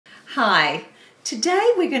Hi,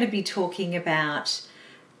 today we're going to be talking about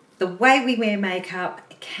the way we wear makeup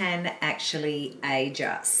can actually age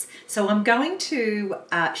us. So I'm going to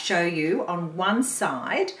show you on one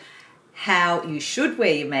side how you should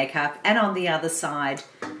wear your makeup, and on the other side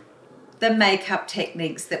the makeup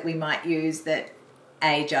techniques that we might use that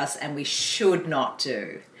age us and we should not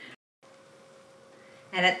do.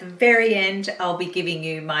 And at the very end I'll be giving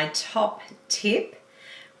you my top tip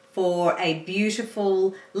for a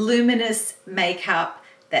beautiful, luminous makeup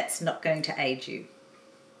that's not going to age you.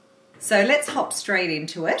 So let's hop straight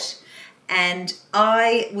into it. And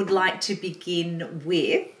I would like to begin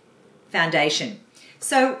with foundation.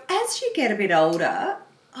 So as you get a bit older,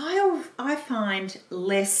 I find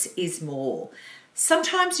less is more.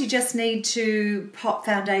 Sometimes you just need to pop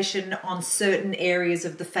foundation on certain areas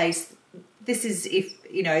of the face. This is if,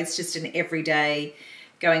 you know, it's just an everyday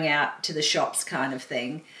going out to the shops kind of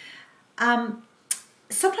thing.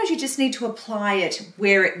 Sometimes you just need to apply it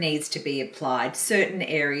where it needs to be applied, certain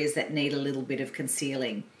areas that need a little bit of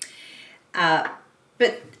concealing.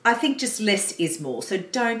 But I think just less is more, so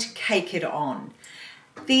don't cake it on.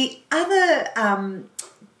 The other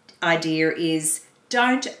idea is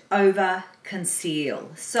don't over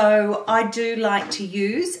conceal. So I do like to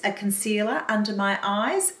use a concealer under my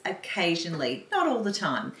eyes occasionally, not all the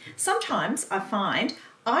time. Sometimes I find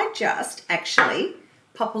I just actually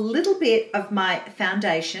pop a little bit of my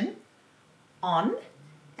foundation on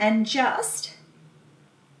and just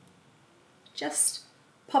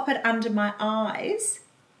pop it under my eyes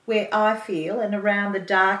where I feel, and around the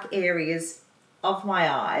dark areas of my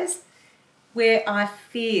eyes where I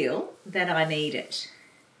feel that I need it.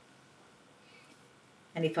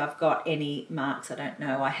 And if I've got any marks, I don't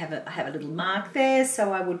know, I have a little mark there,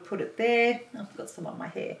 so I would put it there. I've got some on my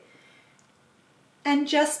hair. And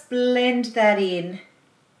just blend that in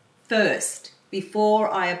first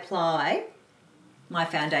before I apply my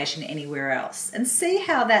foundation anywhere else, and see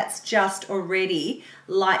how that's just already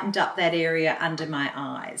lightened up that area under my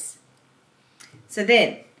eyes. So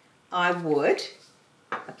then I would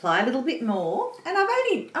apply a little bit more, and I've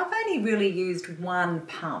only really used one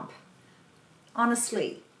pump.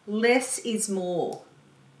 Honestly, less is more.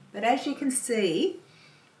 But as you can see,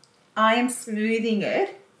 I am smoothing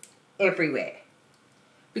it everywhere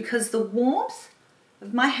because the warmth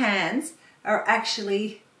of my hands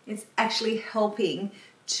it's actually helping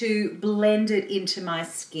to blend it into my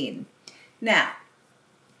skin. Now,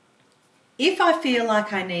 if I feel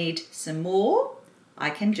like I need some more, I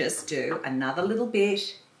can just do another little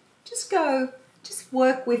bit. Just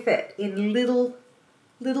work with it in little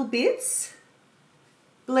bits.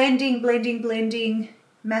 Blending, blending, blending,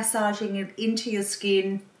 massaging it into your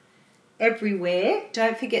skin everywhere.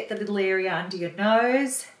 Don't forget the little area under your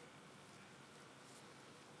nose.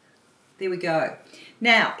 There we go.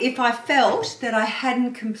 Now, if I felt that I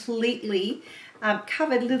hadn't completely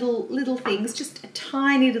covered little things, just a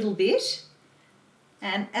tiny little bit,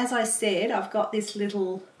 and as I said, I've got this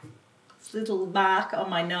little mark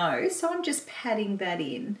on my nose, so I'm just patting that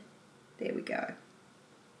in. There we go.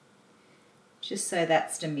 Just so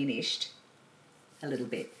that's diminished a little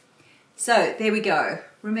bit. So there we go.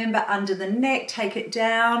 Remember, under the neck, take it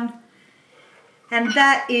down. And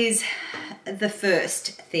that is the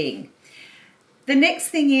first thing. The next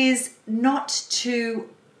thing is not to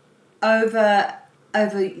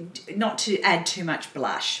not to add too much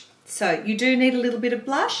blush. So you do need a little bit of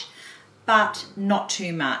blush, but not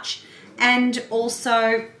too much. And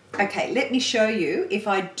also, okay, let me show you if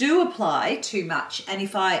I do apply too much and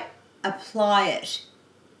if I apply it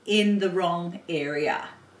in the wrong area.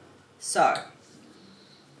 So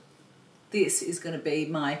this is going to be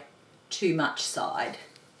my too much side.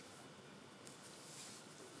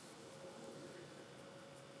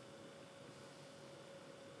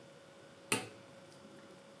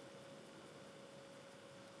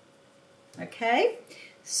 Okay,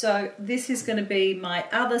 so this is going to be my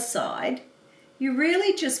other side. You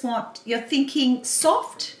really just you're thinking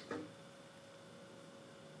soft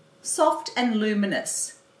and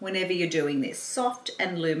luminous whenever you're doing this, soft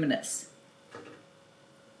and luminous.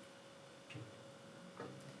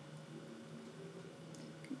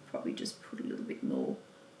 Probably just put a little bit more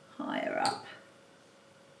higher up.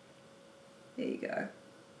 There you go.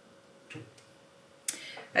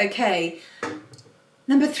 Okay,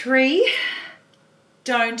 number 3,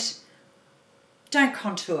 don't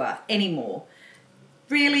contour anymore.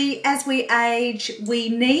 Really, as we age, we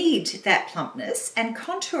need that plumpness, and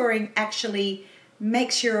contouring actually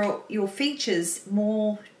makes your features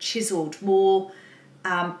more chiseled, more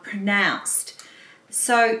pronounced.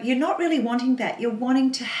 So you're not really wanting that. You're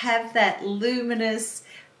wanting to have that luminous,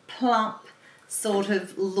 plump, sort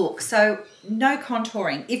of look. So no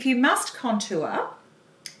contouring. If you must contour,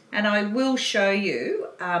 and I will show you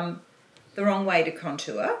the wrong way to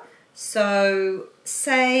contour. So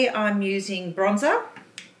say I'm using bronzer.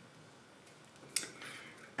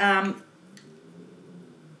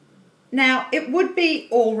 Now it would be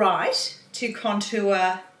all right to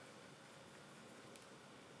contour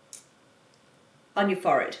on your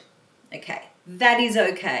forehead. Okay, that is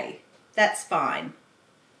okay. That's fine.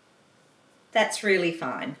 That's really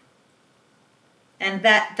fine. And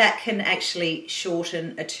that can actually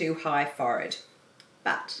shorten a too high forehead.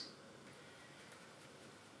 But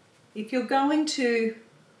if you're going to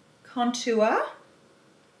contour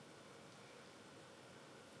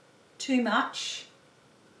too much,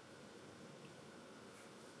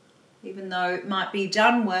 even though it might be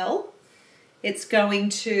done well, it's going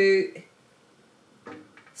to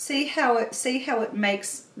see how it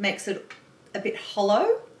makes it a bit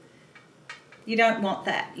hollow. You don't want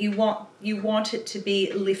that. You want it to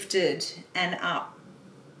be lifted and up.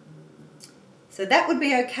 So that would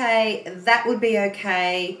be okay, that would be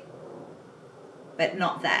okay, but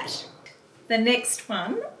not that. The next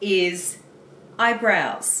one is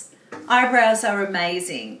eyebrows. Eyebrows are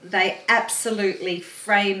amazing. They absolutely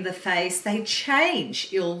frame the face. They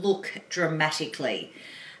change your look dramatically.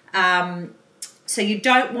 So you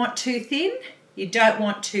don't want too thin, you don't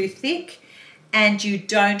want too thick, and you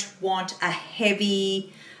don't want a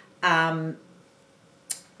heavy, like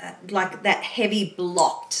that heavy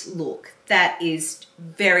blocked look. That is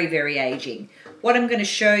very, very aging. What I'm going to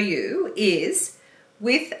show you is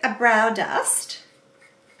with a brow dust,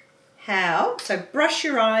 how, so brush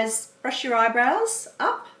your eyebrows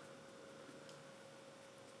up.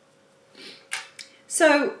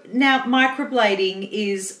 So now microblading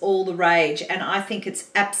is all the rage, and I think it's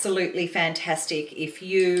absolutely fantastic if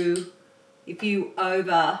you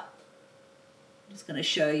I'm just going to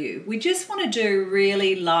show you. We just want to do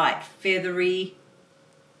really light feathery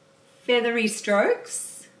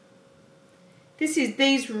strokes.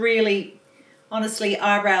 These really, honestly,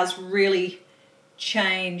 eyebrows really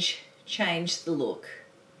change the look.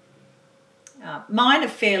 Mine are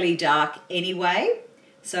fairly dark anyway,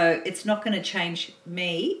 so it's not going to change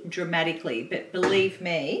me dramatically, but believe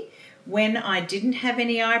me, when I didn't have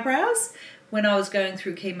any eyebrows, when I was going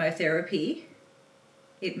through chemotherapy,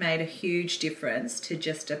 it made a huge difference to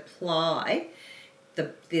just apply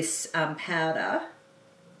this powder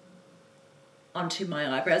onto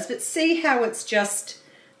my eyebrows. But see how it's just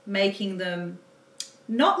making them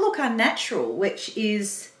not look unnatural, which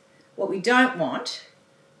is what we don't want.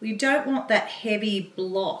 We don't want that heavy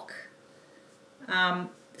block.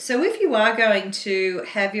 So if you are going to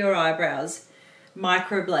have your eyebrows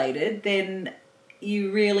microbladed, then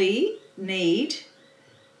you really need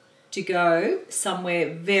to go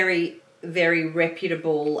somewhere very, very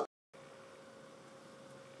reputable.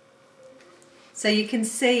 So you can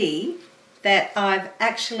see that I've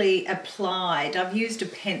actually I've used a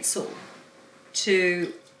pencil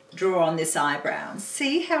to draw on this eyebrow.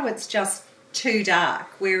 See how it's just too dark,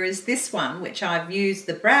 whereas this one, which I've used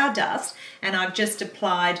the brow dust and I've just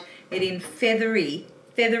applied it in feathery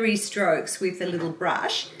strokes with a little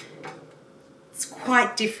brush, it's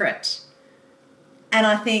quite different. And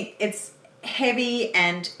I think it's heavy,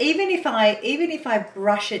 and even if I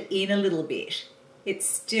brush it in a little bit, it's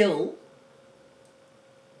still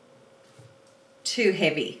too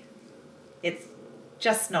heavy. It's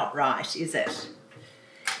just not right, is it?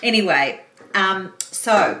 Anyway,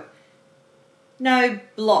 so no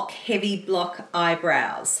heavy block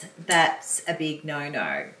eyebrows. That's a big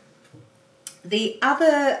no-no. The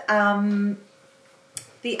other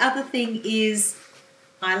thing is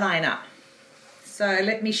eyeliner. So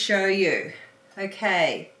let me show you.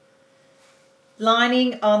 Okay,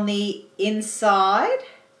 lining on the inside,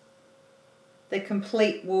 the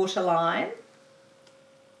complete waterline.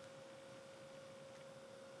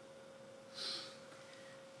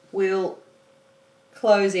 Will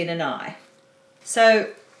close in an eye.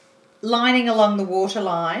 So lining along the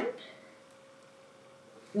waterline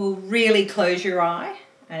will really close your eye,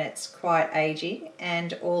 and it's quite aging,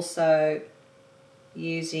 and also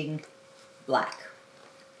using black.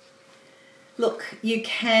 Look, you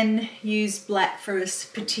can use black for a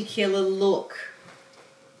particular look.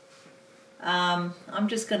 I'm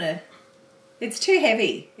just gonna, it's too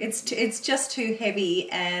heavy. It's just too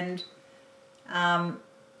heavy, and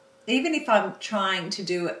even if I'm trying to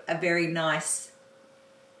do a very nice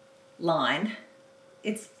line,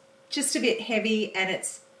 it's just a bit heavy and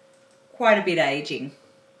it's quite a bit aging.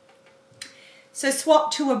 So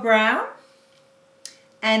swap to a brown,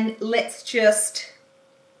 and let's just,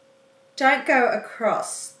 don't go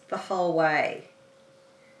across the whole way.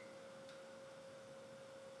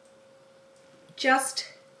 Just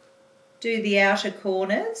do the outer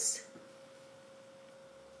corners.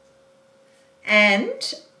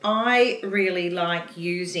 And I really like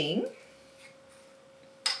using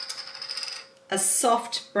a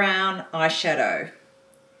soft brown eyeshadow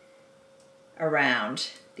around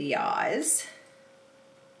the eyes.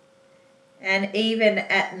 And even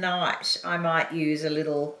at night, I might use a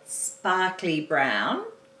little sparkly brown.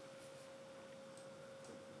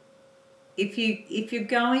 If you're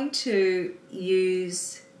going to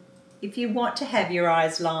use, if you want to have your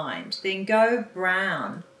eyes lined, then go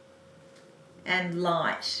brown and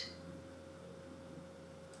light,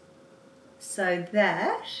 so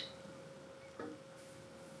that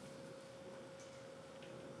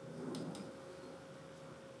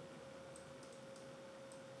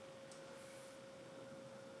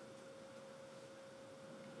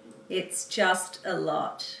it's just a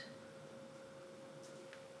lot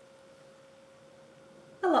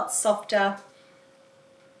softer.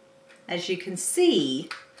 As you can see,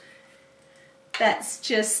 that's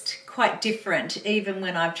just quite different even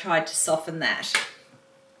when I've tried to soften that.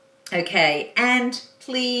 Okay, and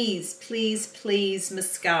please, please, please,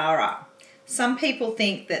 mascara. Some people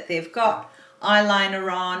think that they've got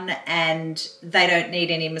eyeliner on and they don't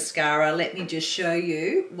need any mascara. Let me just show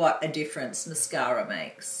you what a difference mascara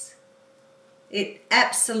makes. It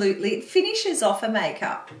absolutely, it finishes off a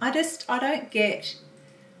makeup. I don't get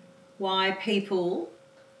why people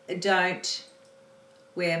don't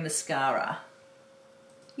wear mascara.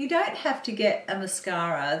 You don't have to get a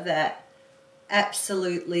mascara that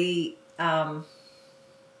absolutely, for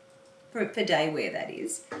day wear that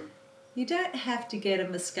is, you don't have to get a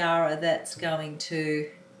mascara that's going to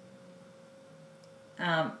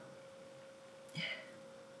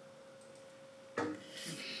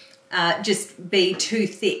just be too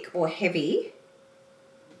thick or heavy,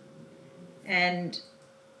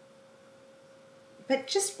 but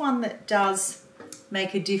just one that does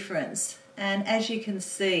make a difference. And as you can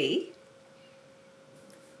see,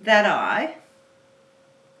 that eye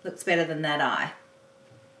looks better than that eye.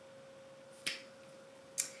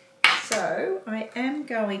 So I am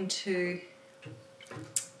going to,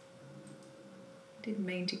 didn't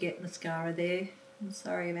mean to get mascara there, I'm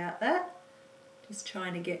sorry about that. Just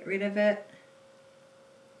trying to get rid of it.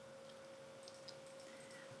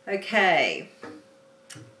 Okay,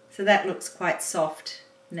 so that looks quite soft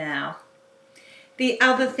now. The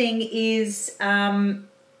other thing is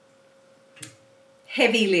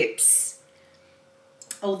heavy lips.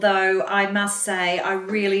 Although I must say I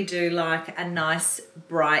really do like a nice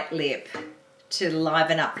bright lip to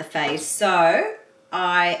liven up the face. So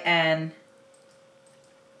I am,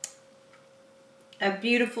 a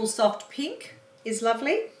beautiful soft pink is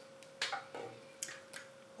lovely.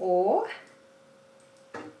 Or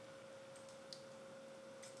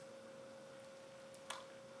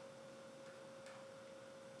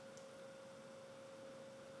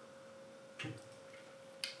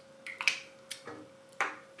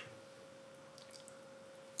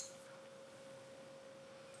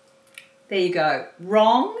there you go.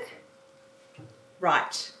 Wrong,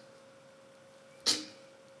 right.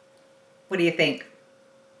 What do you think?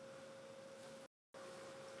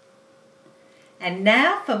 And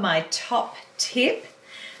now for my top tip.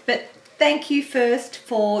 But thank you first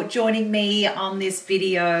for joining me on this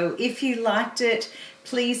video. If you liked it,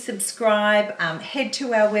 please subscribe, head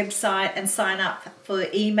to our website and sign up for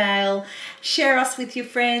email, share us with your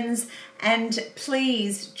friends, and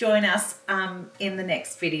please join us in the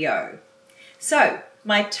next video. So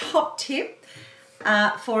my top tip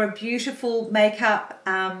for a beautiful makeup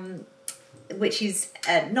which is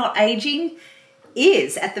not aging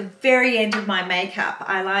is at the very end of my makeup.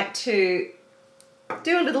 I like to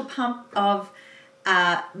do a little pump of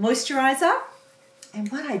moisturizer,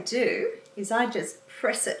 and what I do is I just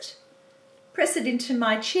press it into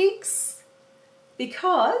my cheeks,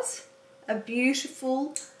 because a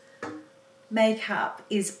beautiful makeup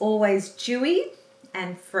is always dewy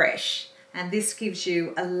and fresh, and this gives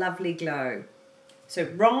you a lovely glow. So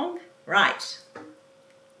wrong, right.